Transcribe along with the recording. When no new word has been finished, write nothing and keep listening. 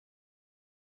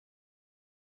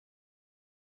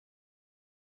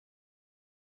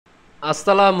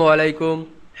Assalamu Walaikum.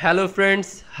 Hello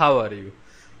friends, how are you?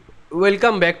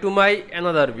 Welcome back to my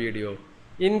another video.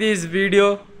 In this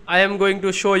video, I am going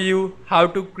to show you how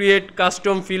to create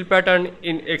custom fill pattern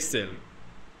in Excel.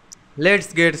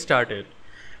 Let's get started.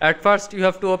 At first, you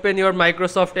have to open your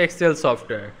Microsoft Excel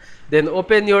software. Then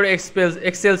open your Excel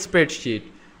spreadsheet.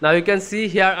 Now you can see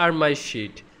here are my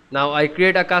sheet. Now I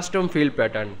create a custom fill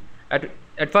pattern.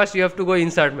 At first you have to go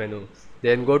insert menu.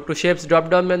 Then go to shapes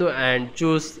drop down menu and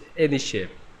choose any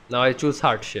shape. Now I choose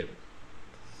heart shape.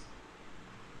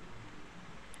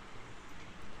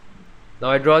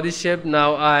 Now I draw this shape.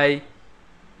 Now I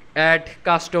add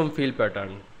custom fill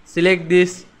pattern. Select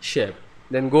this shape.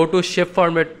 Then go to shape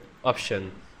format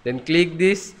option. Then click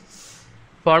this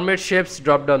format shapes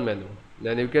drop down menu.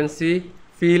 Then you can see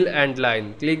fill and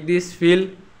line. Click this fill.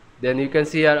 Then you can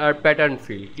see here are pattern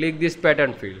fill. Click this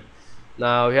pattern fill.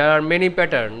 Now here are many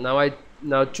pattern.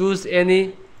 Now choose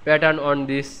any pattern on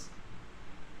this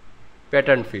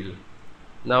pattern fill.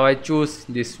 Now I choose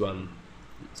this one.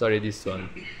 Sorry, this one.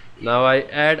 Now I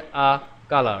add a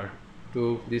color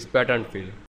to this pattern fill.